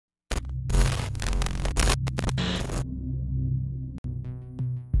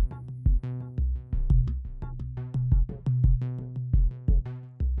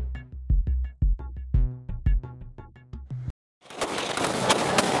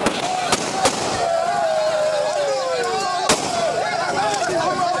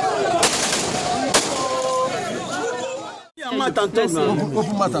and talk now.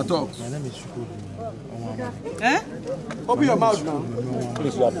 Open mouth and talk. My name is Chukwudi Dumeme. Eh? Open your mouth now.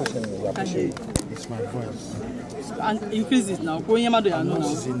 Please, you are pushing. It's my voice. And increase it now. I'm not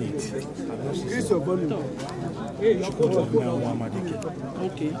seeing it. Increase your volume. Chukwudi Dumeme Onuamadike.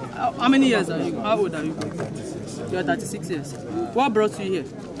 Okay. How many years are you? How old are you? 36. You are 36 years. What brought you here?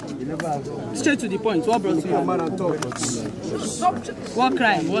 Straight to the point. What brought you here? What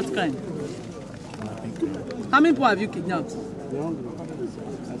crime? What crime? How many people have you kidnapped?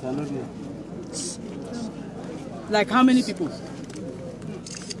 Like how many people?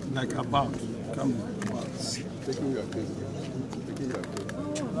 Like about. Come on. Taking your case.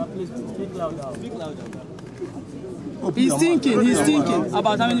 Speak louder. Speak louder. He's thinking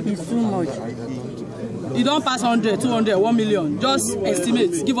about how many people. Too much. You don't pass 100, 200, 1 million. Just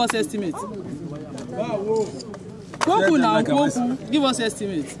estimate. Give us estimate. Koku now, Koku. Give us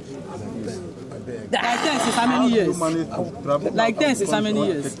estimate. Like 10 since how many years? Like 10 since how many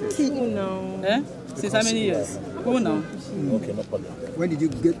years? No. Eh? Since how many years? Go now. Okay, no problem. When did you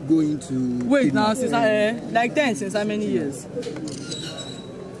go into? Wait now, since like 10 since how many years?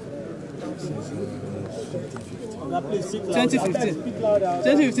 2015.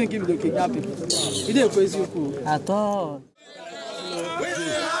 2015 give me the kidnapping. You didn't praise you cool. At all.